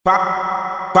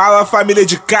Fala, família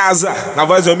de casa, na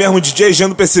voz eu mesmo, DJ Jean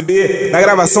Du Pcb, na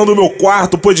gravação do meu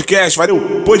quarto podcast,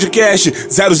 valeu? Podcast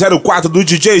 004 do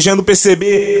DJ Jean Du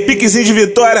Pcb, piquezinho de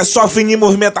vitória, só fininha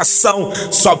movimentação,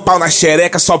 só pau na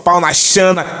xereca, só pau na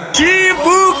chana, tipo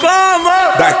como?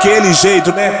 Daquele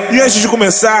jeito, né? E antes de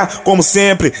começar, como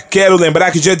sempre, quero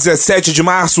lembrar que dia 17 de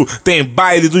março tem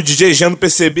baile do DJ Jean Du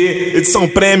Pcb, edição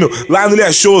prêmio, lá no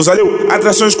Ilha Shows, valeu?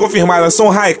 Atrações confirmadas são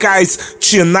Raikais,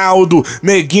 Tinaldo,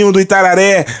 Neguinho do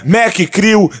Itararé, Mac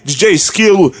Crio, DJ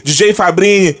Esquilo, DJ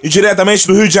Fabrini e diretamente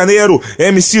do Rio de Janeiro,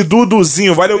 MC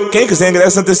Duduzinho, valeu? Quem quiser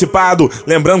ingresso antecipado,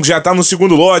 lembrando que já tá no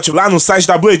segundo lote, lá no site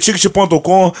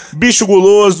www.ticket.com, Bicho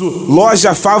Guloso,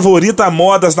 Loja Favorita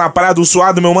Modas na Praia do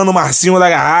Suado, meu mano Marcinho da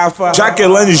Garrafa,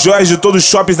 Jaqueline Jorge de todos os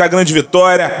shoppings da Grande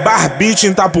Vitória, Bar Beach em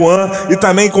Itapuã e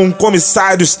também com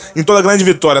comissários em toda a Grande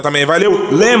Vitória também, valeu?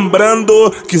 Lembrando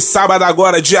que sábado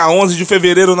agora, dia 11 de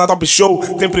fevereiro, na Top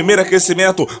Show, tem primeiro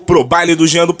aquecimento pro baile do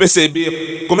Jean Du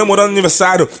Pcb, comemorando o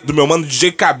aniversário do meu mano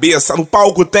DJ Cabeça. No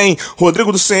palco tem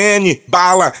Rodrigo do CN,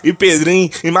 Bala e Pedrinho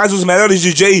e mais os melhores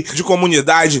DJ de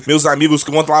comunidade, meus amigos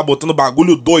que vão estar lá botando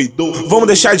bagulho doido. Vamos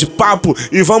deixar de papo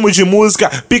e vamos de música,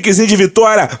 piquezinho de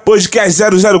vitória, podcast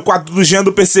 004 do Jean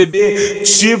Du Pcb,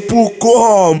 tipo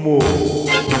como?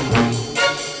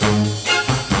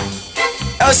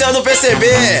 É o Jean Du Pcb,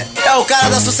 é o cara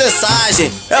da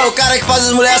sucessagem, é o cara que faz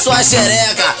as mulheres suar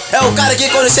xereca, é o cara que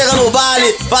quando chega no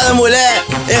baile faz a mulher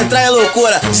entrar em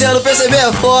loucura. Jean Du Pcb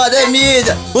é foda, é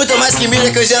mídia, muito mais que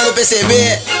mídia que o Jean Du Pcb,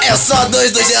 é só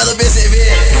dois do Jean Du Pcb.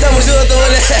 Tamo junto,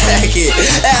 moleque,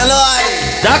 é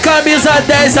nóis. Dá camisa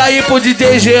 10 aí pro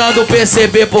DJ Jean Du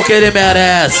Pcb porque ele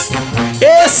merece.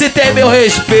 Esse tem meu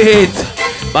respeito,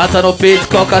 bata no peito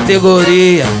qual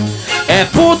categoria. É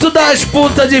ponto das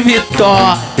putas de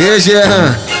Vitória. E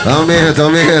Jean,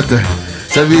 aumenta.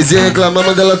 Se a vizinha reclamar,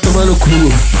 manda ela tomar no cu.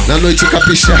 Na noite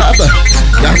capixaba,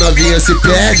 e as novinhas se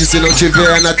perde. Se não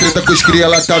tiver na treta com os cria,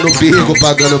 ela tá no bico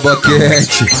pagando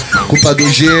boquete. Culpa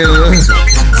do Jean,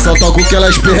 só toca o que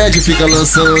elas pedem. Fica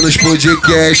lançando os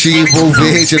podcasts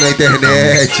envolvente na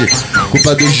internet.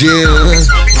 Culpa do Jean,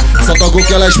 só toca o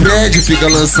que elas pedem. Fica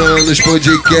lançando os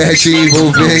podcasts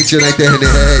envolvente na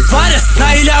internet. Várias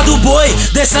na Ilha do Boi,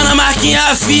 deixando a marquinha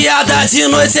afiada. De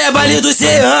noite é baile do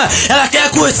Jean, ela quer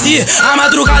curtir. A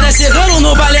madrugada chegando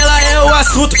no baile, ela é o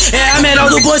assunto. É a melhor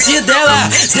do bonde dela.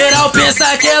 Geral pensa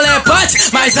que ela é parte,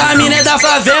 mas a mina é da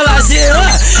favela.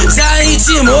 Jean já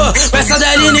intimou, com essa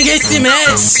dali ninguém se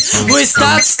mete. No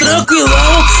status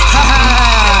tranquilão.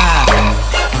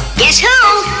 Guess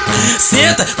who?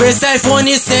 Senta com esse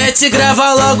iPhone 7,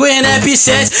 grava logo em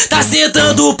Snapchat. Tá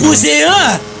sentando pro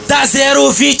Jean da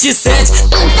 027.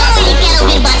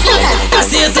 Tá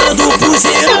sentando pro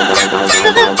Jean.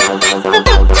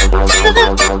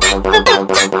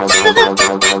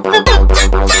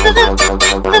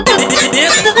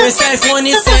 Com esse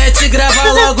iPhone 7,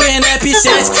 grava logo em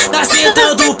Snapchat. Tá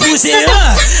sentando pro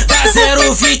Jean da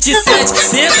 027.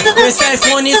 Senta com esse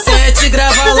iPhone 7,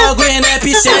 grava logo em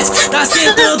Snapchat. Tá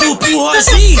sentando pro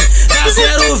Roginho da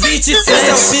 027. Esse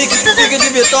é o pique de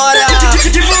vitória.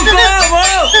 Tipo como?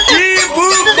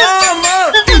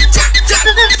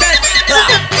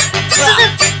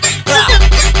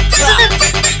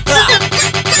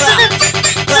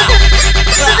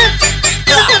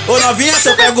 Ô novinha, se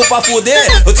eu pego pra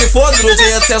fuder, eu te fodo no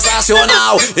jeito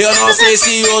sensacional. Eu não sei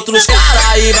se outros caras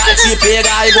aí vai te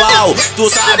pegar igual. Tu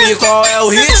sabe qual é o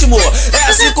ritmo?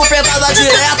 É 5 petadas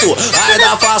direto.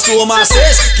 Ainda faço o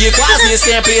macete que quase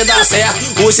sempre dá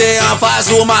certo. O Jean faz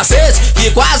o macete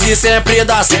que quase sempre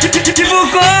dá certo. Tipo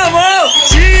como?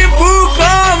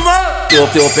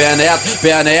 Teu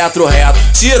penetro reto,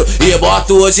 tiro e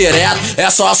boto direto. É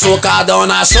só socadão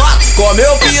na chota, com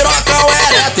meu pirocão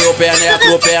ereto. Teu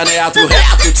penetro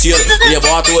reto, tiro e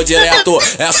boto direto.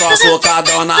 É só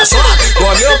socadão na chota,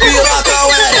 com meu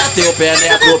pirocão ereto. Teu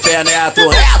penetro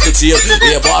reto, tiro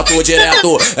e boto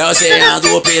direto. É o Jean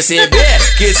Du Pcb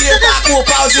que te dá com o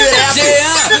pau direto.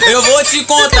 Jean, eu vou te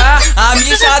contar a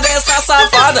micha dessa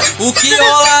safada. O que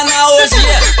rola na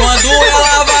orgia quando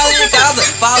ela vai lá em casa.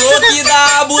 Falou que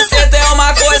dá a buceta é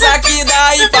uma coisa que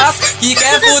dá e passa. Que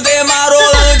quer fuder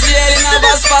marolando de ele na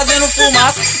base fazendo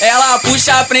fumaça. Ela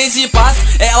puxa, prende e passa.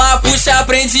 Ela puxa,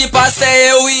 prende e passa.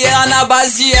 É eu e ela na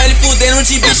base de L fudendo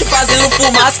de bicho fazendo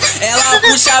fumaça. Ela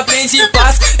puxa, prende e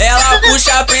passa. Ela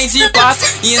puxa, prende e passa.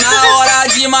 E na hora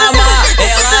de mamar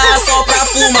ela sopra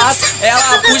fumaça.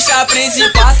 Ela puxa, prende e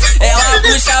passa. Ela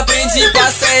puxa, prende e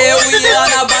passa. É eu e ela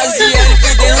na base de L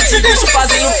fudendo de bicho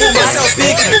fazendo fumaça. Esse é o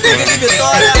pique de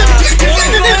vitória.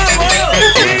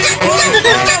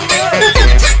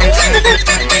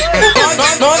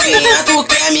 Novinha, tu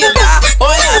quer me dar?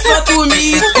 Olha só, tu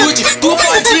me escuta.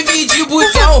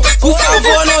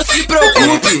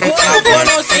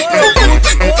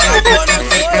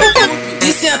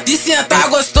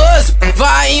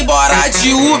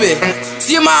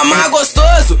 mamar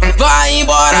gostoso, vai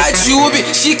embora de Uber.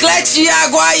 Chiclete,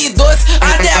 água e doce,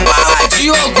 até bala de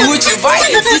iogurte. Vai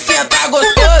se sentar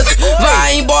gostoso,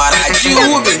 vai embora de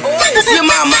Uber. Se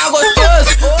mamar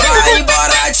gostoso, vai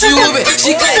embora de Uber.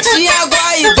 Chiclete,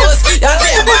 água e doce,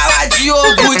 até bala de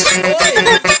iogurte.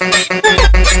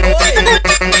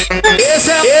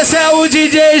 Esse é o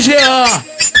DJ Jean,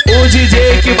 o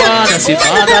DJ que manda. Se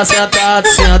manda sentado,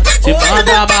 senta. Se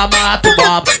manda mamar, tu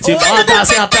bamba. Se manda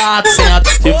sentado,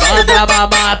 senta. Se manda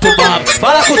mamar, tu bamba.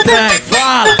 Fala com o trem,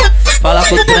 fala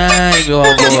com o trem, meu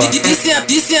amor.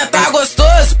 De sentar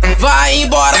gostoso, vai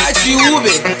embora de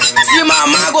Uber. Se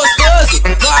mamar gostoso,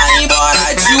 vai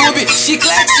embora de Uber.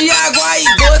 Chiclete, água e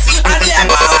doce, até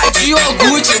bala de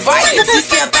iogurte. Vai se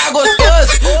sentar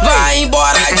gostoso, vai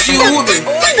embora de Uber.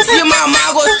 Se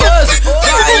mamar gostoso,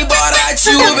 vai embora de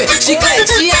Uber.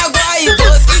 Chiclete, água e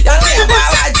doce, até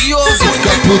bala de iogurte. Fica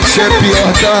puto, cê é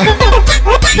pior, tá?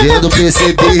 Jean Du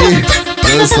Pcb,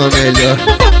 eu sou melhor.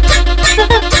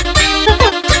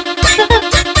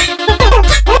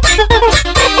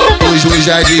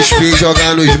 Já desfiz,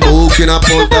 joga no smoke na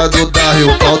ponta do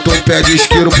darro. Falta um pé de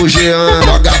isqueiro pro Jean.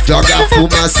 Joga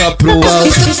fumaça pro alto.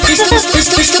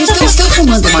 Estou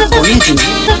fumando maconha de novo.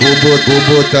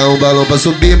 Vou botar um balão pra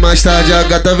subir. Mais tarde a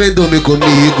gata vem dormir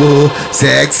comigo.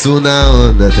 Sexo na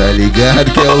onda, tá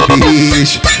ligado que é o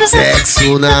bicho.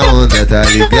 Sexo na onda, tá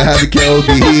ligado que é o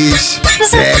bicho.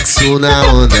 Sexo na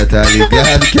onda, tá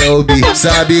ligado que é o bicho.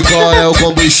 Sabe qual é o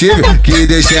combustível que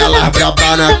deixa ela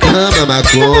braba na cama?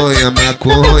 Maconha,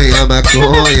 maconha,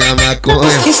 maconha,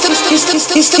 maconha.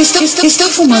 Estou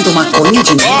fumando maconha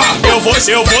de novo. Eu vou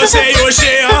ser o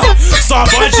Jean, só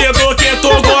bandido que tu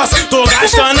gosta. Tô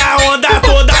gastando a onda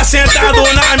toda sentado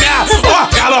na minha.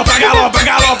 Galopa, galopa,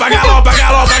 galopa, galopa,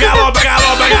 galopa, galopa,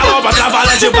 galopa, galopa.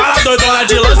 Trabalha de bala, doidona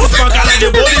de lance, espancada de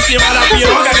bolo em cima da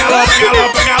piroca. Galopa,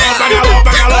 galopa, galopa,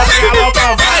 galopa, galopa,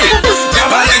 galopa, vai.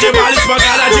 Trabalha de bala,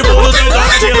 espancada de bolo,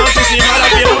 doidona de lance em cima da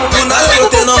piroca. Do nada eu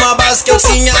botei numa base que eu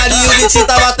tinha ali, o Viti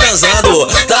tava transando.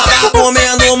 Tava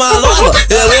comendo uma nova,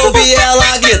 eu ouvi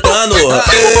ela gritando.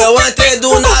 Eu entrei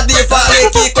do nada e falei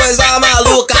que coisa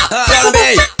maluca.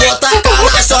 Também vou tacar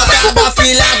na choca da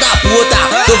filha da puta.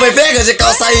 Tu foi pegar de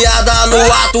calça riada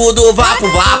no ato do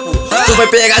vapo-vapo. Tu foi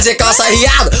pegar de calça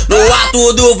riada no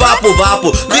ato do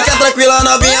vapo-vapo. Fica tranquila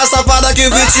novinha safada que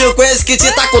o Vitinho conhece que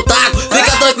te taca o taco.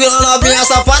 Fica tranquila novinha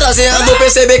safada, Jean Du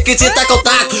Pcb que te taca o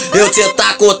taco. Eu te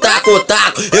taco, taco,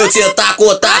 taco. Eu te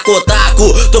taco, taco,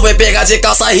 taco. Tu vai pegar de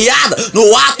calça riada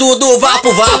no ato do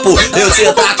vapo-vapo. Eu te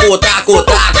taco, taco,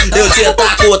 taco. Eu te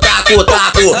taco, taco,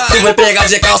 taco. Tu vai pegar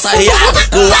de calça riada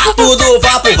no ato do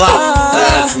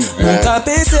vapo-vapo. Nunca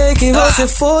pensei que você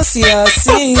fosse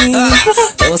assim,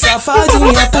 tão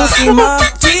safadinha por cima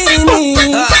de mim.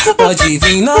 Pode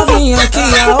vir novinha que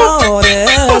a hora é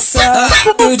essa,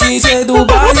 o DJ do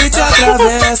baile te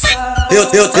atravessa. Eu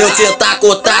te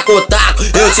taco, taco, taco.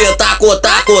 Eu te taco,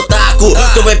 taco, taco.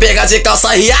 Tu vai pegar de calça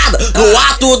riada no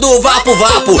ato do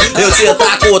vapo-vapo. Eu te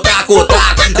taco, taco,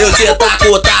 taco. Eu te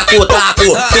taco, taco,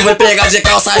 taco. Tu vai pegar de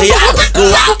calça riada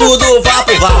no ato do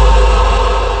vapo-vapo.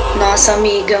 Nossa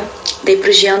amiga, dei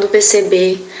pro Jean Du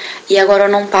Pcb e agora eu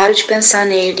não paro de pensar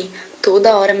nele.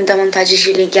 Toda hora me dá vontade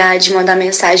de ligar, de mandar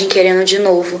mensagem querendo de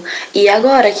novo. E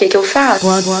agora, o que eu faço?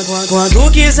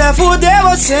 Quando quiser fuder,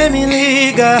 você me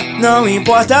liga. Não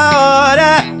importa a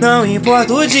hora, não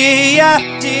importa o dia.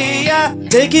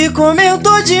 Sei que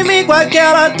comentou de mim com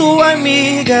aquela tua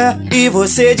amiga e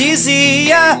você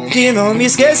dizia que não me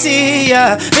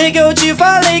esquecia. Bem que eu te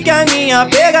falei que a minha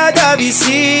pegada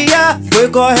vicia. Foi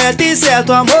correto e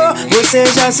certo, amor, você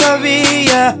já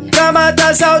sabia. Pra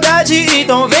matar a saudade,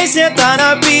 então vem sentar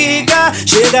na pica.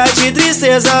 Chega de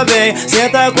tristeza, vem,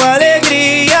 senta com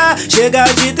alegria. Chega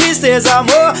de tristeza,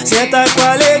 amor, senta com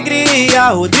alegria.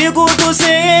 Rodrigo do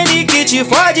CN que te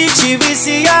fode, te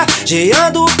vicia.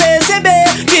 Jean Du Pcb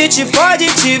que te fode,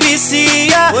 te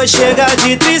vicia. Oi, chega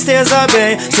de tristeza,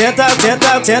 vem, senta,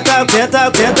 senta, senta, senta,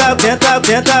 senta, senta,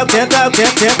 senta, senta,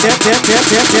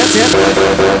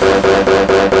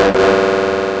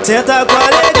 senta com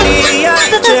alegria.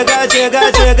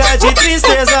 Chega de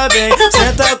tristeza, vem,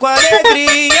 senta com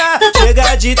alegria.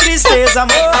 Chega de tristeza,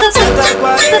 amor, senta com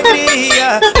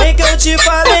alegria. Bem que eu te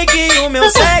falei que o meu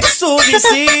sexo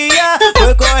vicia.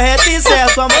 Foi correto e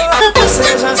certo, amor,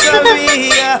 você já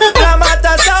sabia. Pra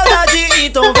matar a saudade,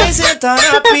 então vem sentar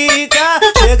na pica.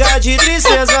 Chega de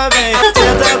tristeza, vem,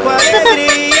 senta com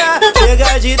alegria.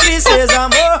 Chega de tristeza,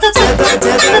 amor, senta,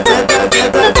 senta, senta,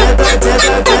 senta, senta, senta,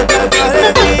 senta com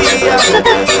alegria.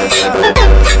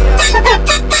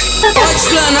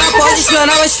 Pode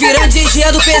explanar, o aspirante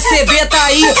DJ Du Pcb tá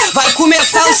aí. Vai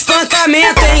começar o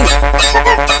espancamento, hein?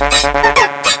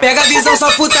 Pega a visão,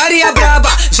 só putaria braba.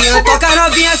 Jean toca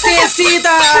novinha, cê excita.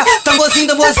 Tamborzinho,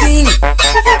 tamborzinho,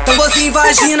 tamborzinho,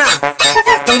 vagina.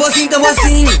 Tamborzinho,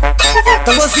 tamborzinho,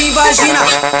 tamborzinho, vagina.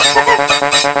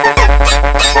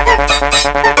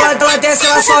 Ela desce,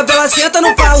 ela sobe, ela senta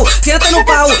no pau. Senta no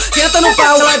pau, senta no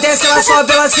pau. Ela desce, ela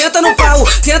sobe, ela senta no pau.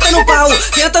 Senta no pau,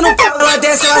 senta no pau. Ela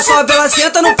desce, ela sobe, ela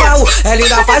senta no pau. Ela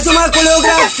ainda faz uma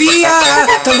coreografia.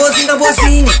 Tamborzinho,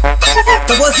 tamborzinho,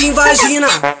 tamborzinho, vagina.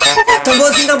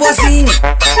 Tamborzinho, tamborzinho,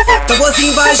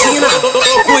 tamborzinho, vagina.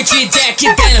 O DJ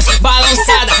que Daniels,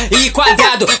 balançada e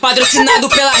quadrado, patrocinado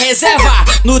pela reserva.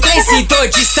 No trem tô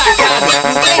destacado,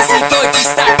 no trem tô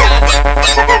destacado.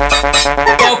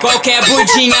 Qualquer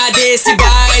budinha desse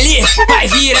baile vai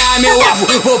virar meu alvo.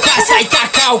 Vou passar e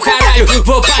tacar o caralho,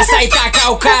 vou passar e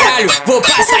tacar o caralho, vou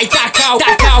passar e tacar o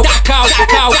caralho,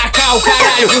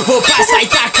 vou passar e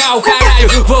tacar o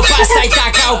caralho, vou passar e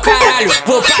tacar o caralho,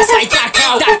 vou passar e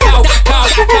tacar o caralho.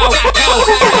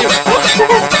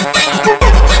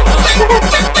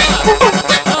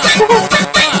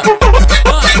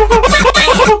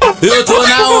 Eu tô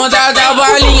na onda da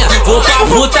balinha, vou pra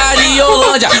putaria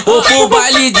Holândia, vou pro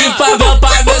baile de favela pra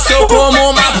ver se eu como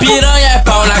uma piranha. É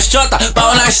pau na chota,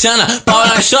 pau na chana, pau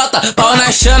na chota, pau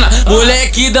na chana.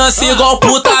 Moleque dança igual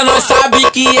puta, nós sabe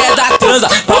que é da transa.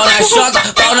 Pau na chota,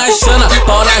 pau na chana,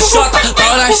 pau na chota,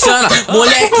 pau na chana.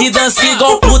 Moleque dança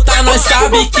igual puta, nós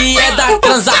sabe que é da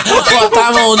transa. Bota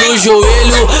a mão no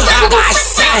joelho,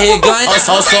 agacha, arreganha.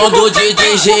 Olha o som do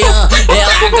DJ Jean,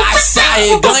 ela agacha,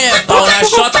 arreganha. É pau na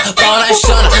chota, pau na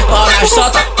chana, pau na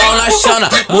chota, pau na chana.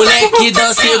 Moleque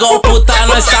dança igual puta,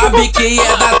 nós sabe que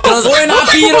é da transa. Foi na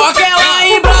piroca, ela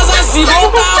embrasa se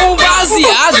botar um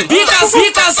baseado.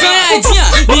 Fica assanhadinha,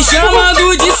 me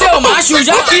chamando de seu macho.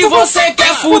 Já que você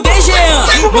quer fuder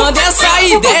Jean, manda essa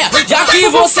ideia. Já que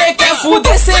você quer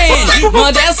fuder CN,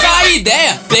 manda essa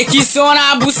ideia.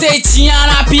 Flexiona a bucetinha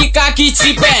na pica que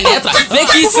te penetra.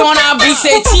 Flexiona a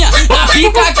bucetinha na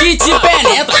pica que te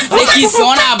penetra.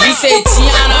 Flexiona a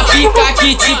bucetinha na pica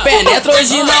que te penetra.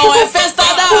 Hoje não é festa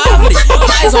da árvore,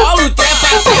 mas rola o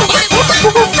trepa.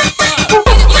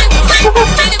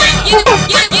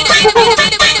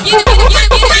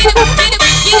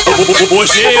 O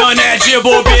Jean é de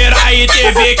bobeira e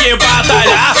teve que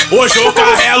batalhar. Hoje o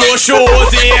carro é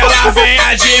luxuoso e ela vem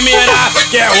admirar.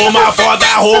 Quer uma foda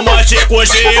romântica, o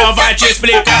Jean vai te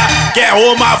explicar. Quer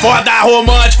uma foda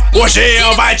romântica, o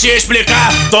Jean vai te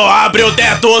explicar. Então abre o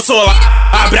teto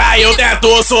solar, abre aí o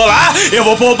teto solar. Eu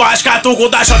vou pro baixo, catuco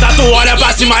da chota, tu olha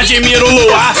pra cima, admira o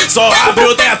luar. Só abre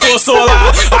o teto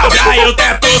solar, abre aí o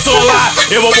teto solar.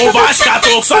 Eu vou pro baixo,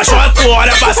 catuco sua chota, tu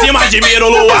olha pra cima, admira o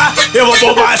luar. Eu vou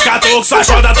pro baixo, catuco sua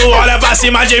chota, tu olha pra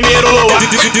cima, admira o luar.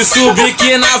 De subir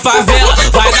que na favela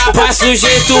vai dar pra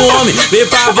sujeito homem. Vem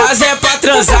pra base é pra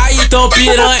transar, então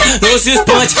piranha, não se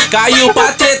espante. Caiu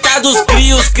pra treta dos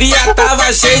crios, cria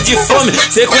tava cheio de fome.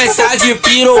 Sequência de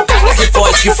pirocada que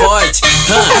fode, que fode.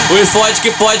 Oi, fode,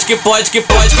 que fode, que fode, que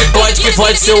fode, que fode, que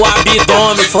fode seu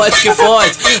abdômen, fode, que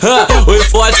fode. Oi,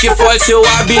 fode, que fode seu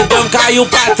abdômen. Caiu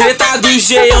pra treta do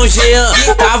Jean,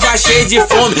 tava cheio de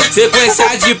fome.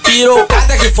 Sequência de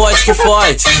pirocada que fode, que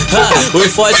fode. Oi,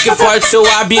 fode, que fode seu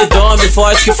abdômen,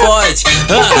 fode, que fode.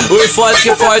 Oi, fode,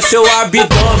 que fode seu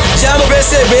abdômen. Jean Du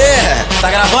Pcb, tá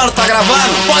gravando, tá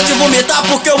gravando? Pode vomitar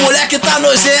porque o moleque tá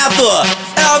nojento.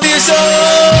 É o bicho.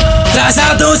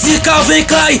 Trajadão de Calvin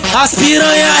Klein, as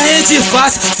piranha rende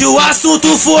fácil. Se o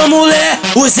assunto for mulher,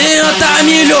 o Jean tá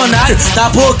milionário. Tá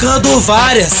bocando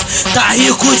várias, tá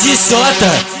rico de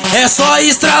chota. É só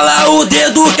estralar o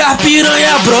dedo que a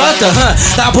piranha brota.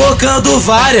 Tá bocando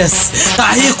várias, tá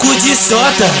rico de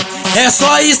chota. É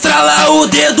só estralar o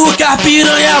dedo que a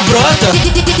piranha brota.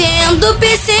 Jean Du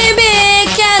Pcb,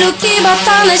 quero que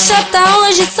bata na chata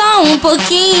hoje só um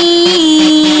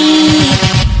pouquinho.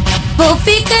 Vou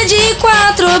ficar de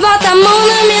quatro, bota a mão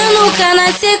na minha nuca,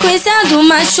 na sequência do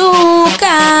machuca.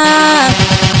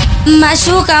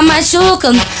 Machuca,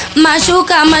 machuca,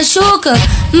 machuca, machuca,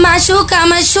 machuca,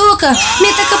 machuca.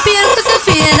 Me taca piroca, seu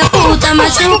filho da puta.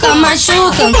 Machuca,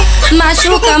 machuca,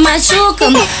 machuca,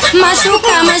 machuca,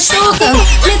 machuca, machuca.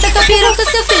 Me taca piroca,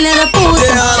 seu filho da puta.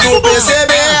 Jean Du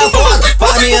Pcb é foda,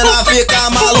 faz mina ficar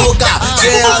maluca.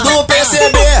 Jean Du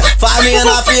Pcb, faz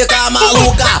mina ficar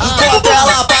maluca. Bota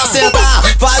ela pra sentar,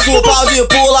 faz o pau de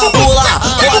pula, pula.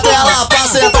 Bota ela pra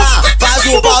sentar, faz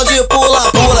o pau de pula,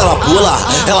 pula.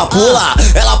 ela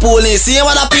pula em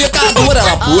cima da picadura.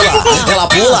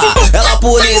 Ela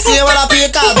pula em cima da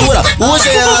picadura. O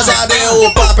Jean já deu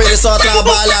o papo, ele só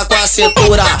trabalha com a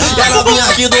cintura. E a novinha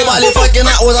aqui do baile funk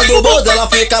na onda do bolso, ela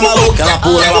fica maluca.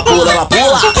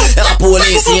 Ela pula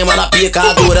em cima da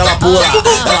picadura. Ela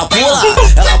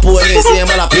pula em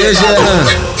cima da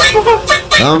picadura.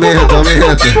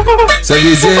 Aumenta. Se a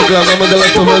vizinha reclamar, manda ela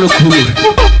tomar no cu.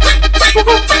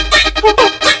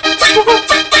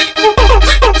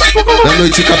 Na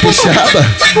noite capixaba,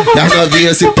 e as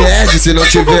novinhas se perde. Se não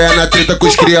tiver na treta com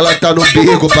os cria, ela tá no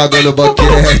bico pagando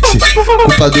boquete.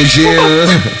 Culpa do Jean,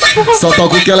 só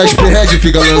toca o que elas pedem.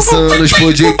 Fica lançando os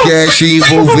podcasts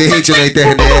envolventes na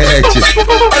internet.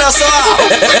 Olha só,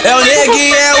 é o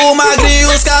neguinho, é o magrinho,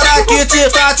 os caras que te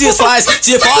satisfaz.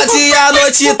 Te fode a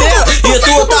noite inteira e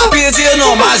tu tá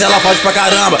pedindo mais. Ela fode pra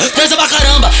caramba, Dança pra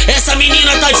caramba, essa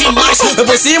menina tá demais. foi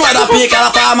por cima da pica,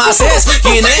 ela faz macete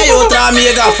que nem outra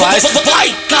amiga faz.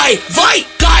 Vai,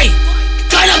 cai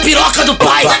na piroca do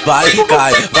pai. Vai,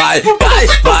 cai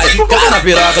na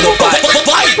piroca do pai.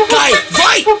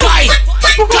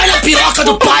 Cai na piroca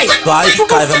do pai. Vai,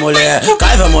 cai mulher,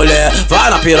 vai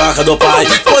na piroca do pai.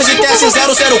 Podcast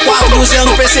 004 do Jean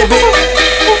Du Pcb.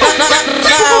 Na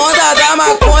onda da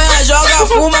maconha, joga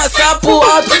fumaça pro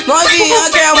alto. Novinha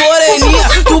que é moreninha,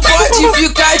 tu pode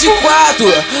ficar de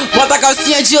quatro. Bota a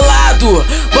calcinha de lado.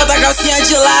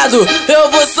 Eu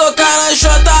vou socar na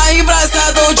chota,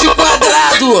 embraçadão de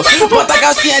quadrado. Bota a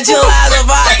calcinha de lado,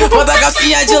 vai. Bota a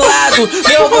calcinha de lado.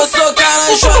 Eu vou socar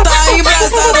na chota,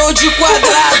 embraçadão de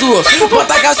quadrado.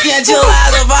 Bota a calcinha de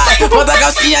lado, vai. Bota a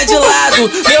calcinha de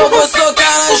lado. Eu vou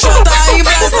socar na chota,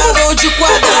 embraçadão de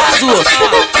quadrado.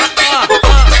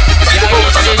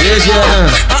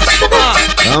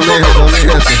 Aumenta.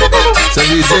 Se a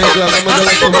vizinha reclamar, manda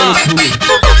ela tomar no cu.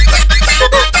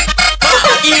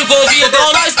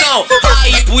 Envolvidão nós não.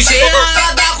 Aí pro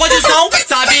Jean dá condição.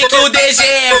 Sabe que o DG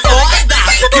é foda,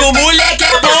 que o moleque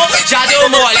é bom. Já deu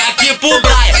mole aqui pro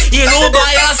Braia, e no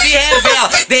baile ela se revela.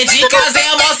 Dentro de casa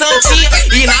é mó santinha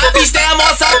e na pista é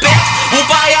mó sapé. O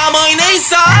pai e a mãe nem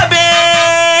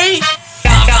sabem.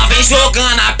 Ela vem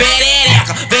jogando a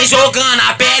perereca,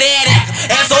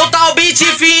 é soltar o beat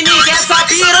fininho que essa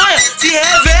piranha se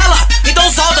revela.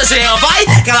 Então solta, Jean, vai.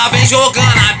 Que ela vem jogando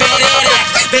a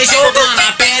perereca, vem jogando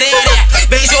a perereca.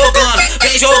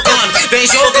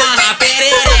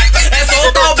 É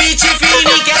soltar o beat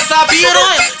fininho que essa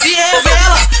piranha se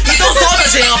revela. Então solta,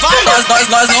 Jean, vai.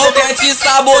 Nós não quer te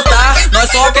sabotar, nós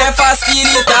só quer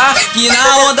facilitar. Que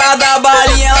na onda da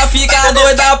balinha ela fica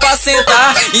doida pra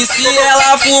sentar. E se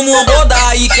ela fuma um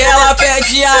bodá e que ela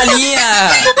perde a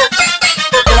linha.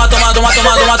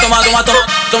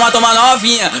 Toma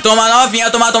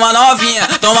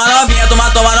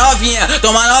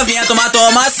novinha,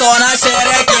 toma só na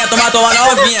xerequinha. Toma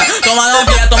novinha,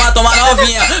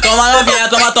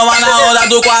 na onda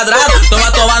do quadrado.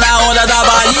 Toma na onda da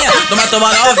balinha.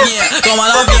 Toma novinha,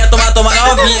 toma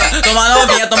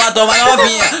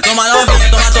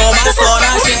só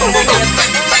na xerequinha.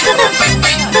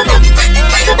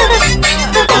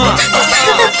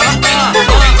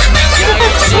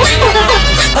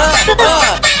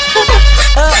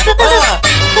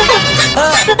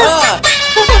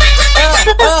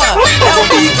 É o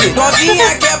pique,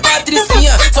 novinha que é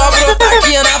patricinha, só brota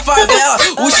aqui na favela.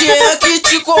 O Jean que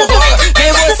te convoca,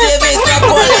 vem você, vem sua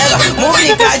colega. Vamos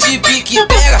brincar de pique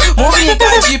pega,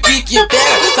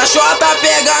 Cachota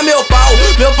pega meu pau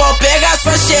pega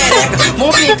sua xereca.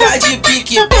 Vamos brincar de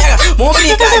pique pega,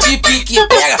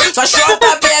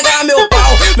 Cachota pega meu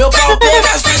pau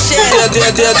pega sua xereca.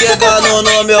 Dedando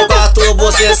no meu gato,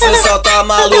 você se solta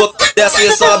maluco.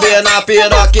 Desce, sobe na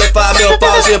piroca e pra meu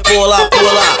pau de pula.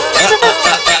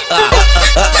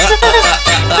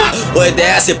 Oi,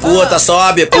 desce puta,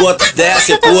 sobe puta,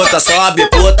 desce puta, sobe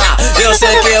puta. Eu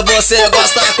sei que você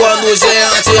gosta quando o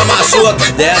Jean te machuca.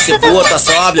 Desce puta,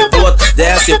 sobe puta,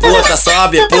 desce puta,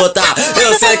 sobe puta.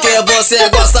 Eu sei que você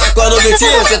gosta quando o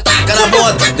Vitinho te taca na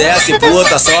bunda. Desce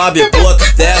puta, sobe puta,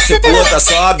 desce puta,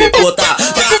 sobe puta. Na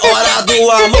hora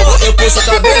do amor eu puxo o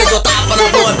cabelo e dou tapa na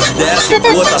bunda. Desce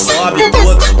puta, sobe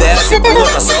puta, desce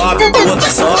puta, sobe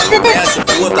puta, sobe, desce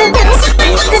puta,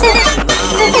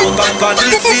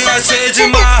 Patricinha cheia de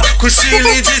mar, com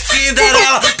estilinho de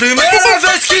Cinderela. Primeira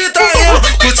vez que tá indo,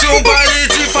 curte um baile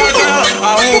de favela.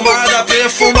 Arrumada,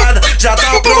 perfumada, já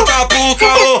tá pronta pro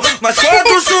caô. Mas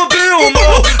quando subiu o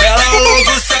morro, ela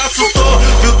logo se assustou.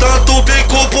 Viu tanto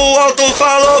bico pro alto,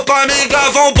 falou pra amiga,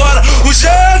 vambora. O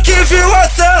Jean que viu a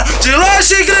cena, de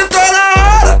longe gritou na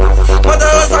hora. Manda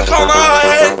ela se acalmar,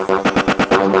 hein.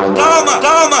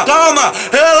 Calma,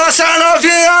 relaxa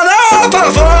novinha, não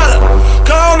apavora.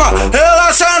 Calma,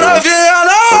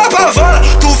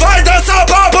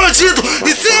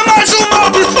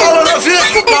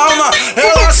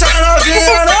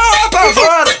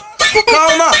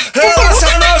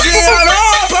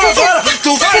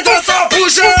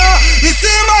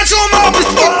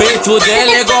 bucho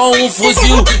dela é igual um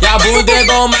fuzil e a bunda é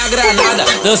igual uma granada.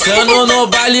 Dançando no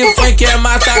baile funk é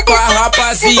mata com a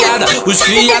rapaziada. Os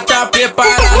cria tá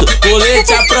preparado,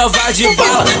 colete à prova de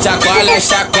bala. Chacoalha,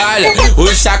 chacoalha,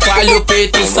 oi chacoalha o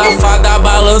peito, safada,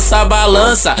 balança,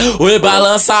 balança. Oi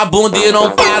balança a bunda e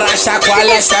não para,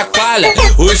 chacoalha, chacoalha.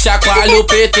 Oi chacoalha o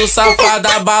peito,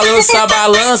 safada, balança,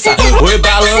 balança. Oi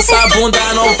balança a bunda,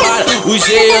 não para. O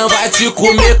Jean vai te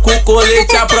comer com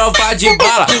colete à prova de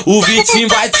bala. O Vitinho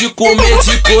vai te comer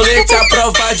de colete à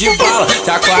prova de bala.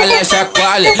 Chacoalha,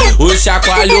 chacoalha, oi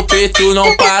chacoalha o peito,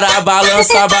 não para,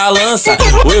 balança, balança.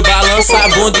 Oi balança a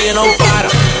bunda e não para.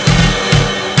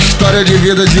 História de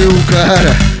vida de um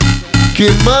cara que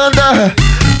manda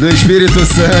no Espírito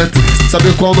Santo.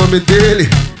 Sabe qual o nome dele?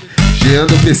 Jean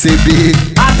Du Pcb.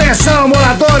 Atenção,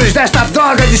 moradores desta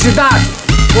droga de cidade,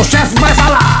 o chefe vai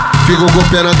falar. Fico com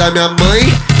pena da minha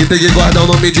mãe, que tem que guardar o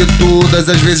nome de todas.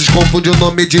 Às vezes confunde o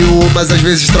nome de umas, às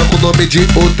vezes troca o nome de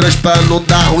outras pra não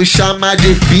dar ruim, chamar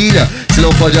de filha, se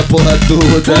não fode a porra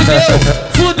toda.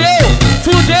 Fudeu,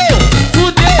 fudeu,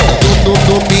 fudeu.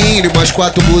 No mínimo as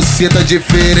 4 bucetas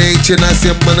diferentes. Na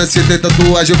semana se tem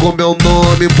tatuagem com meu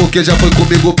nome, porque já foi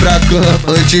comigo pra cama.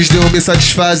 Antes de eu me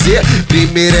satisfazer,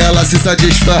 primeiro ela se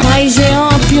satisfaz. Ai, Jean,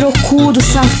 pirocudo,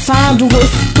 safado,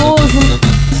 gostoso.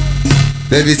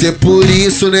 Deve ser por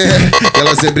isso, né, que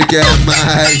ela sempre quer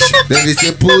mais. Deve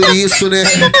ser por isso, né,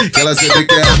 que ela sempre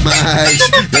quer mais.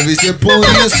 Deve ser por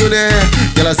isso, né,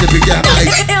 que ela sempre quer mais.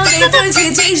 Eu dei pro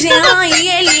DJ Jean e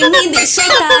ele me deixou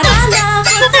tarada.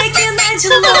 Vou ter que dar de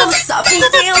novo só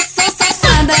porque eu sou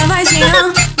safada. Vai,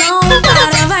 Jean, não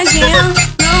para, vai, Jean,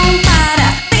 não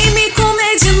para. Vem me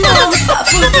comer de novo só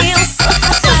porque eu sou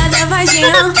safada. Vai,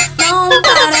 Jean, não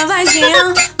para, vai,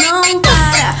 Jean, não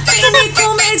para. Vem me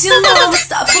comer de novo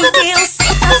só porque eu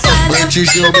sou safada.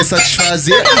 Antes de eu me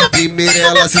satisfazer, primeiro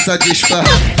ela se satisfaz.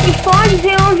 E pode,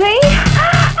 Jean, vem.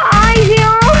 Ai,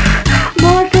 Jean,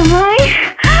 bota,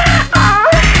 vai. Ah,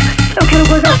 eu quero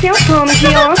gozar seu sono,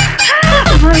 Jean.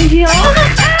 Vai, Jean.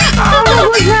 Ah,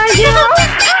 vou gozar, Jean.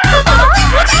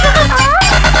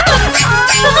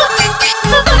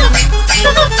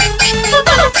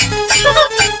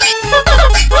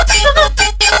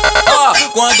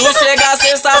 Quando chega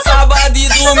sexta, sábado e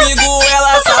domingo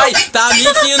ela sai. Tá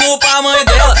mentindo pra mãe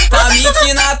dela, tá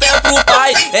mentindo até pro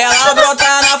pai. Ela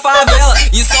brota na favela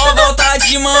e só volta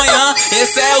de manhã.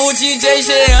 Esse é o DJ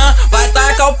Jean, vai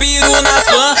tacar o peru nas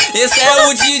fãs. Esse é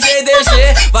o DJ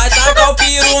DG, vai tacar o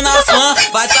peru nas fãs.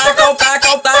 Vai tacar o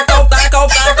tacar o tacar o tacar o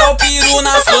tacar o peru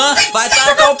nas fãs. Vai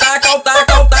tacar o tacar o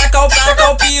tacar o tacar o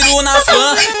tacar o peru nas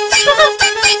fãs.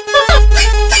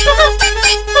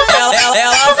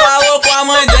 Ela falou com a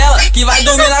mãe dela que vai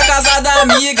dormir na casa da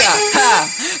amiga.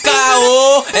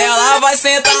 Caô, ela vai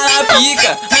sentar na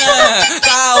pica.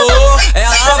 Caô,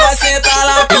 ela vai sentar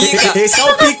na pica. Esse é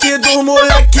o pique do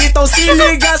moleque, então se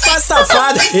liga sua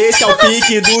safada. Esse é o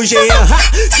pique do Jean,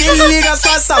 se liga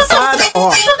sua safada,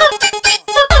 ó.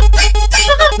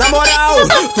 Na moral,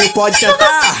 tu pode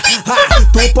sentar,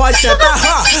 tu pode sentar,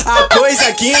 a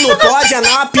coisa que não pode é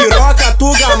na piroca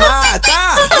tu gamar,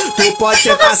 tá? Tu pode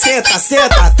sentar, senta,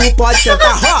 senta, tu pode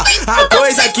sentar, a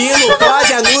coisa que não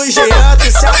pode é no Jean,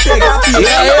 tu se apegar piroca. E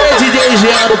aí, DJ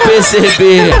Jean Du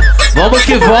Pcb, vamos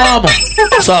que vamos.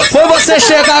 Só foi você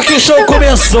chegar que o show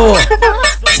começou.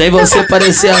 Sem você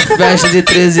parecer a festa de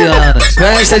 13 anos,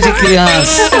 festa de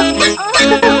criança.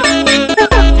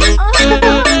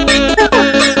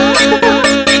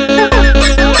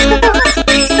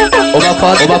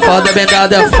 Uma foda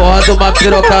bendada é foda, uma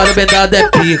pirocada bendada é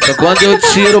pica. Quando eu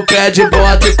tiro o pé de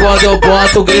bota e quando eu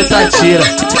boto grita tira.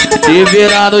 Se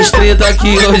virar nos 30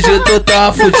 que hoje tu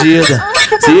tá fudida.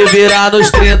 Se virar nos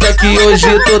 30 que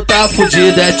hoje tu tá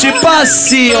fudida. É tipo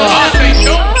assim, ó.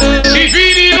 Atenção, se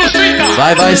vire nos 30.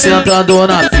 Vai sentando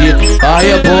na pica, vai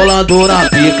rebolando na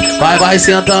pica. Vai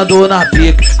sentando na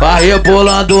pica, vai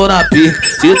rebolando na pica.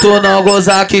 Se tu não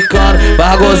gozar quicando,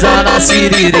 vai gozar na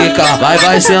siririca.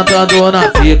 Vai sentando na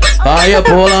pica, vai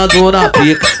rebolando na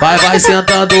pica. Vai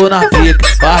sentando na pica,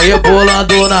 vai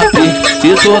rebolando na pica.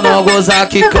 Se tu não gozar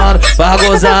quicando, vai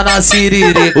gozar na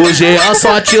siririca. O Jean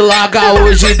só te larga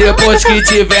hoje depois que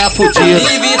tiver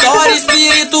fudido. E Vitória,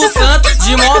 Espírito Santo,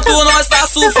 de moto nós tá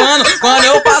surfando. Quando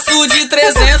eu passo de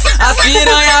 300, as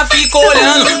piranha ficam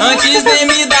olhando. Antes nem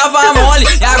me dava mole,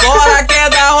 e agora quer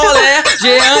dar rolé.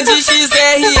 Jean de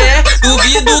XRE,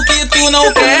 duvido que tu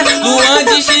não quer. Luan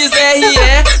de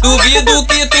XRE, duvido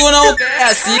que tu não quer. É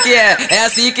assim que é, é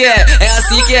assim que é, é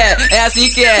assim que é, é assim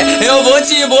que é. Eu vou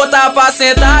te botar pra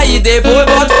sentar e depois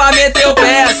boto pra meter o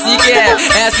pé. É assim que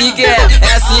é assim que é,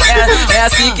 é assim, é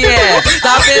assim que é.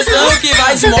 Tá pensando que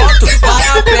vai de moto? Vai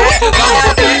a pé, vai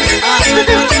a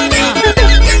pé.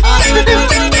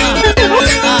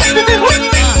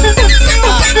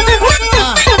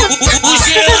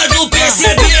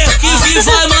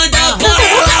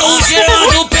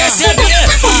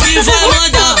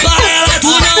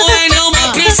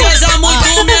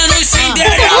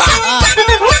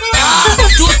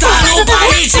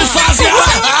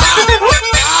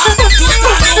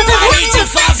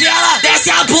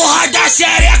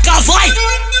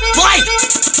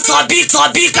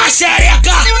 sobe com a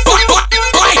xereca.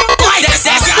 Vai, desce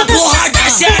essa porra da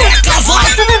xereca, vai.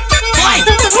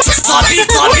 Sobe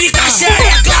com a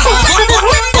xereca.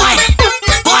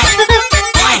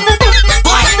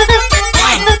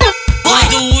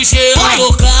 Quando o Jean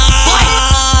tocar,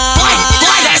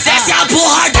 desce essa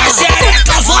porra da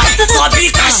xereca, vai. Sobe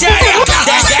com a xereca,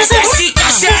 desce com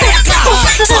a xereca.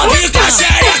 Sobe com a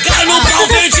xereca no pau,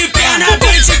 vem de perna,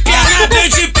 vem de perna, vem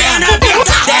de perna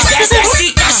aberta.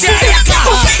 Desce com a xereca,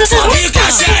 sobe com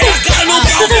a xereca no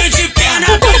pau, vem de perna,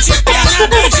 vem de perna,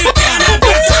 vem de perna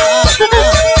aberta.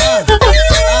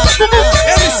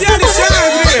 MC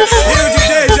Alexandre e o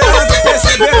DJ Jean Du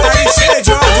Pcb tá aí cheio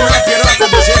de ódio na piroca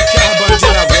do jeito que a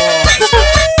bandida gosta.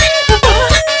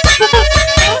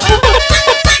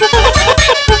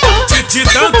 De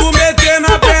tanto meter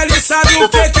na pele, sabe o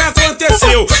que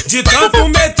aconteceu? De tanto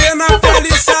meter na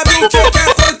pele, sabe o que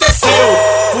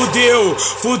aconteceu?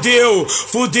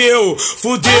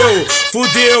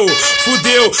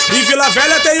 Fudeu. Em Vila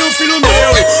Velha tem um filho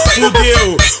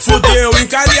meu. Fudeu. Em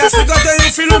Cariacica tem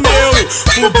um filho meu.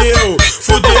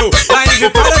 Fudeu. Lá em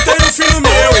Vipara tem um filho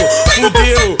meu.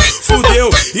 Fudeu.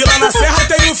 E lá na Serra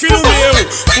tem um filho meu.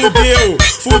 Fudeu.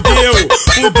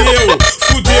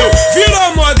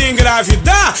 Virou moda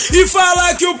engravidar e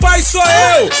falar que o pai sou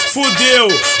eu. Fudeu.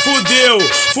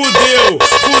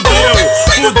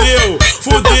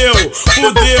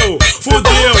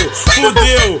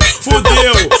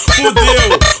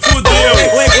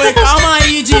 Oi, calma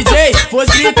aí, DJ, vou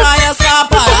explicar essa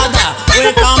parada.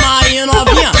 Oi, calma aí,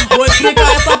 novinha, vou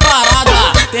explicar essa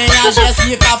parada. Tem a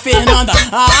Jéssica, a Fernanda,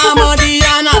 a Amanda e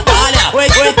a Natália. Oi,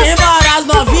 tem várias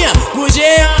novinhas, o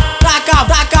Jean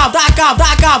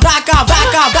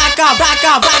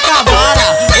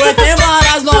vara. Oi, tem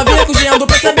várias novinhas com o Jean Du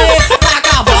Pcb,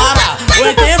 taca vara.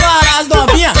 Oi, tem várias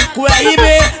novinhas com o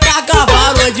RB, taca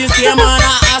vara. Oi, de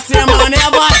semana a semana é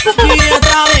mais que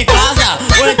entra lá em casa.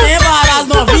 Oi, tem várias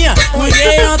novinhas com o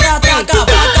Jean taca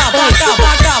vaca.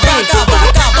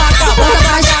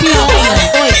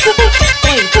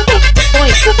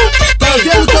 Tá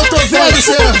vendo que eu tô vendo,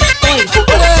 Jean?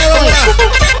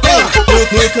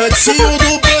 No cantinho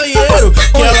do banheiro,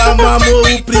 que ela mamou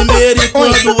o primeiro e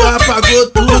quando apagou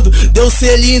tudo, deu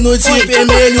selinho de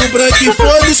vermelho, branco e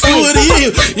foi no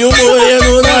escurinho. E o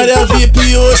moreno na área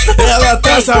VIP hoje, ela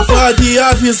tá safada e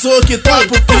avisou que tá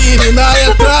pro crime. Na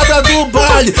entrada do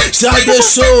baile, já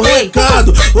deixou o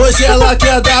recado. Hoje ela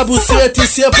quer dar buceta e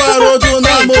separou do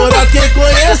namorado. Quem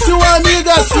conhece um amigo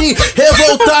assim,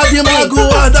 revoltado e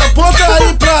magoado, aponta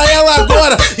aí pra ela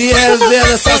agora e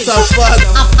revela essa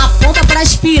safada. Aponta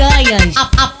pras piranhas,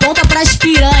 aponta pras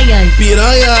piranhas.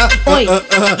 Piranha, oi.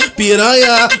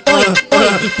 Piranha,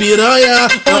 piranha,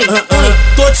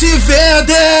 tô te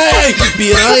vendo, hein?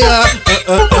 Piranha,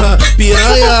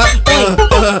 piranha,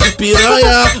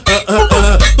 piranha,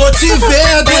 tô te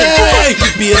vendo, hein?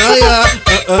 Piranha,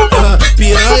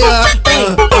 piranha,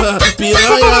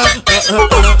 piranha,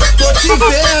 tô te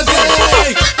vendo,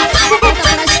 hein? Aponta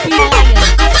pras piranhas.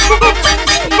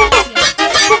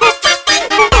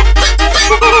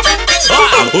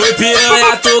 Oi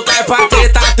piranha, tu cai pra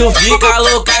treta, tu fica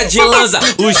louca de lança.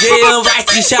 O Jean vai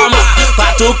te chamar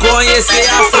pra tu conhecer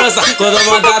a França. Quando eu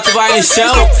mandar tu vai no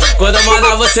chão, quando eu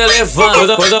mandar você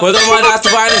levanta. Quando eu mandar tu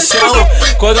vai no chão,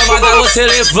 quando eu mandar você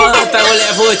levanta.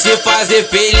 Mulher, vou te fazer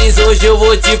feliz, hoje eu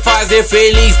vou te fazer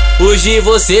feliz. Hoje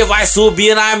você vai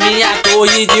subir na minha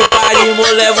torre de Paris.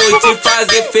 Mulher, vou te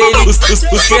fazer feliz.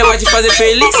 Os que vai te fazer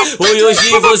feliz? Hoje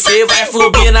você vai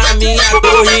subir na minha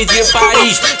torre de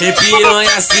Paris. Tem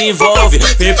piranha se envolve,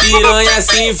 tem piranha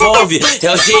se envolve.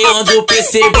 É o Jean Du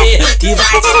Pcb que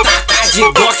vai te tacar de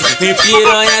Glock. Tem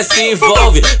piranha se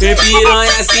envolve, tem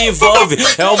piranha se envolve.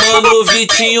 É o mano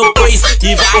Vitinho pois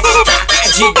que vai te tacar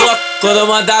de Glock. Quando eu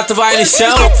mandar tu vai no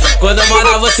chão, quando eu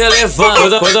mandar você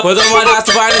levanta. Quando eu mandar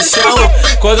tu vai no chão,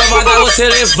 quando eu mandar você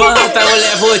levanta.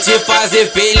 Mulher, vou te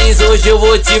fazer feliz, hoje eu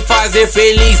vou te fazer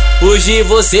feliz. Hoje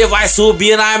você vai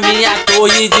subir na minha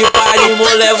torre de Paris.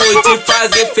 Mulher, vou te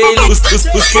fazer feliz.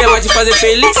 Os que vai te fazer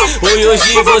feliz?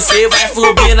 Hoje você vai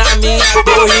subir na minha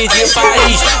torre de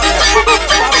Paris.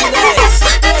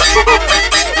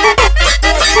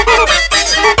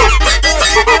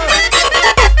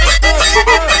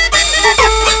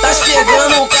 Tá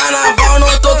chegando o carnaval,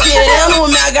 não tô querendo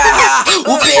me agarrar.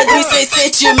 O Pedrinho sem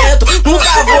sentimento,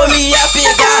 nunca vou me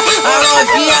apegar. A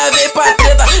novinha veio pra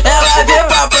treta, ela veio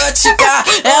pra praticar.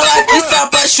 Ela quis se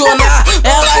apaixonar,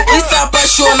 ela quis se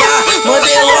apaixonar.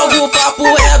 Mandei logo o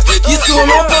papo reto, que isso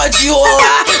não pode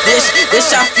rolar.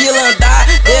 Deixa a fila andar,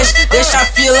 deixa a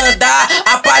fila andar.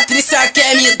 A Patrícia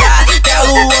quer me dar, que a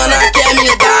Luana quer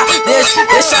me dar.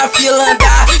 Deixa a fila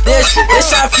andar,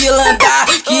 deixa a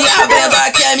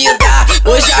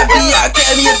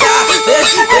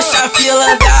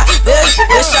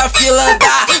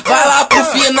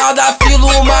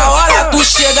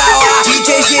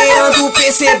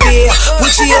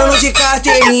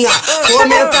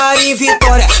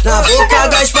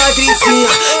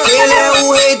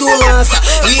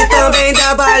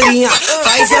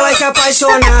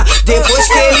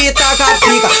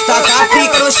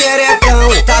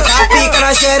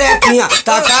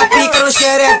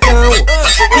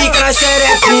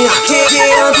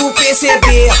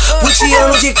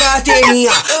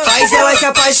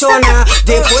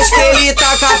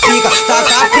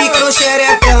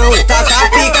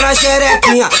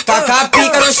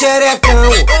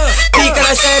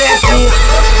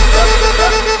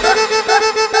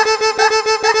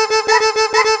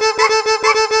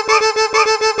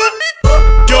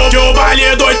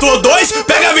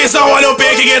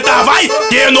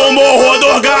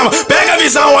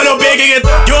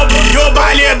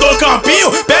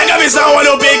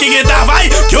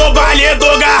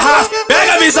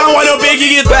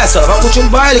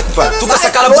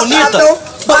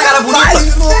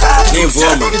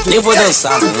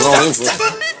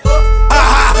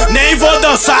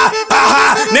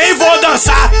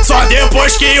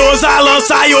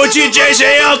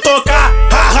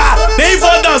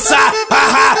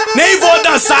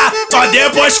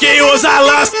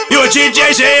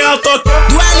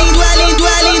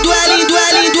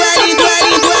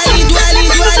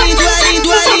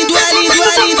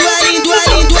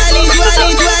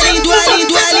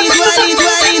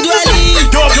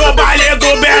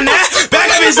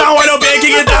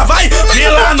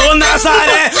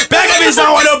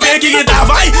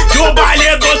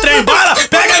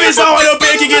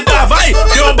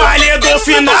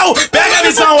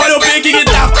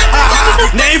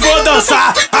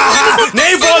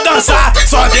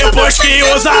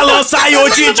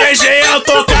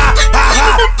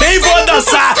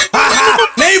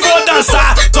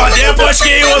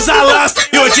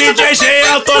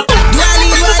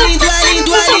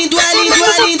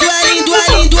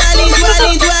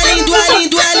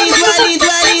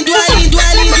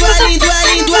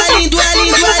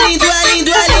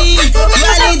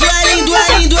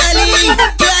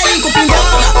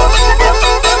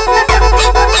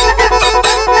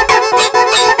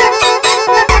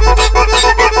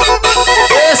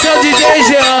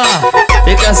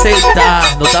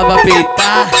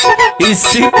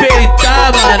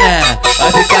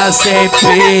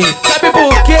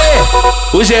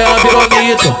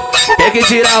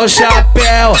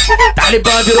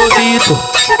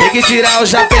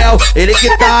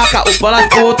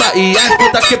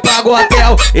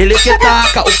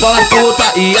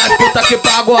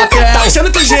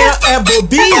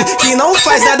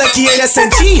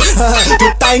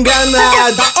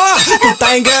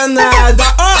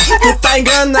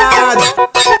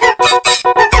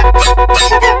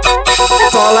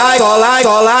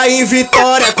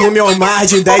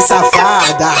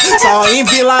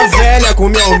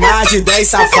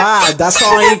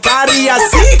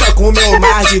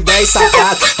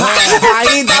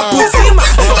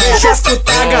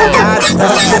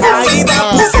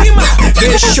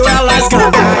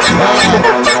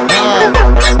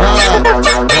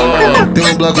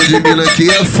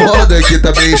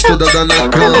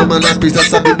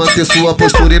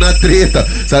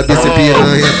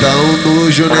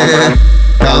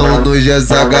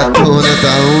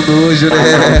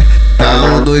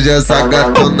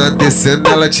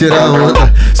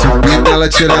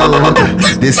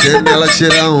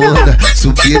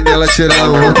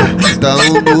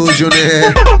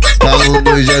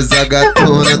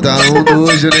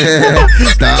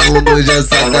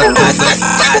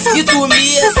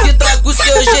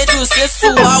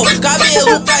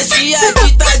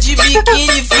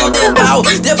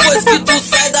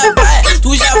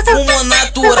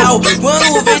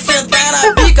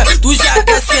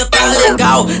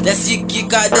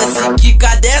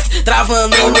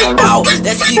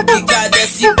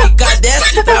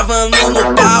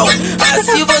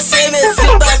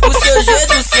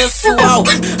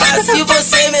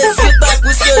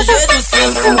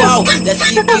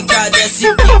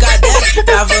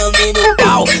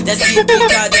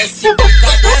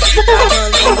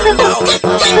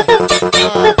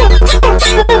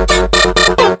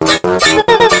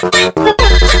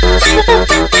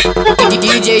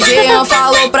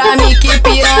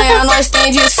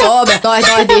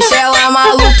Nós deixa ela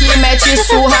maluca e mete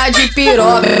surra de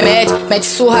piroca. Mete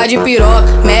surra de piroca,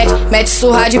 mete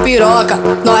surra de piroca.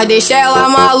 Nós deixa ela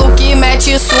maluca e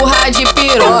mete surra de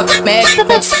piroca.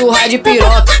 Mete surra de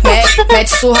piroca,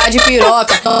 mete surra de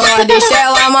piroca. Nós deixa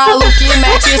ela maluca e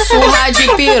mete surra de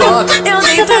piroca. Eu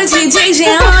dei pro DJ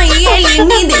Jean e ele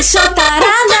me deixou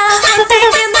tarada. Vou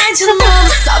terminar de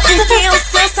novo só porque eu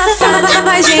sou safada.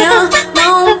 Vai Jean,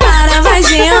 não para, vai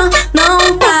Jean,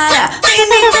 não para. Vem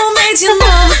me comer de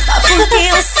novo só porque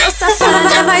eu sou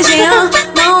safada. Vai Jean,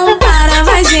 não para,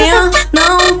 vai Jean,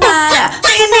 não para.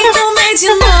 Vem me comer de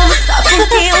novo só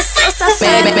porque eu sou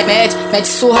safada. Mete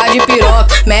surra de piroca,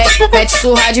 mete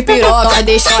surra de piroca. Nós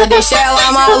deixa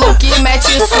ela maluca e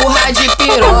mete surra de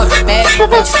piroca.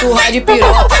 Mete surra de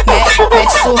piroca,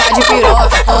 mete surra de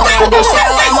piroca. Nós deixa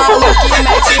ela maluca e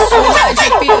mete surra de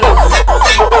piroca.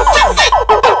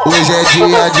 Hoje é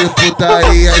dia de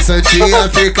putaria, as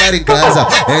santinhas ficar em casa.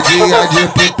 É dia de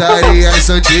putaria, as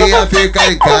santinhas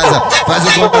ficar em casa. Faz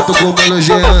o contato com o mano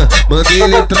Jean, manda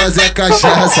ele trazer a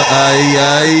cachaça. Ai,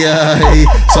 ai, ai,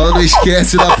 só não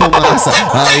esquece da fumaça.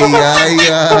 Ai, ai,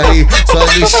 ai, só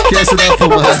não esquece da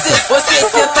fumaça.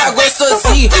 Você tá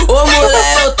gostosinho, ô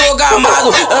mulher, eu tô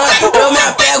gamado. Eu me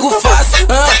apego fácil,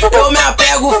 eu me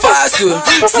apego fácil.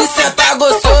 Se cê tá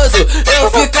gostoso, eu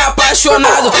fico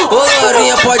apaixonado. Ô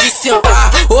lourinha, pode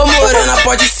sentar, ô morena,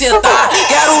 pode sentar.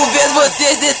 Quero ver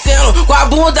vocês descendo com a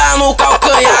bunda no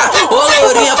calcanhar. Ô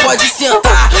lourinha, pode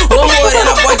sentar, ô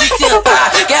morena, pode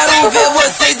sentar. Quero ver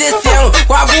vocês descendo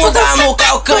com a bunda no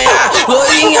calcanhar.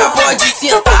 Lourinha, pode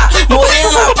sentar,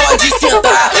 morena, pode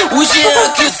sentar. O Jean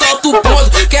que solta o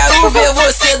ponto, quero ver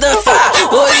você dançar.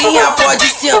 Lourinha, pode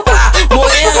sentar,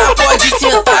 morena, pode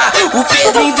sentar. O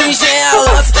Pedrinho do Engenha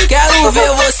lança, quero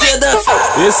ver você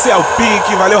dançar. Esse é o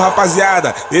Pique, valeu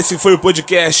rapaziada. Esse foi o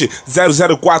podcast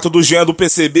 004 do Jean do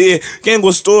PCB. Quem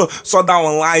gostou, só dá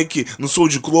um like no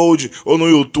SoundCloud ou no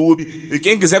YouTube. E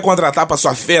quem quiser contratar pra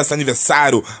sua festa,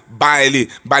 aniversário, baile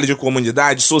de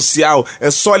comunidade, social, é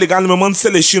só ligar no meu mano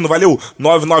Celestino, valeu?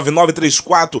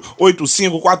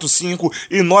 999348545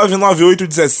 e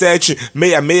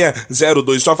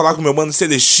 998176602. Só falar com o meu mano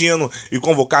Celestino e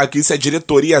convocar aqui, isso é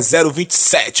diretoria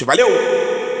 027, valeu?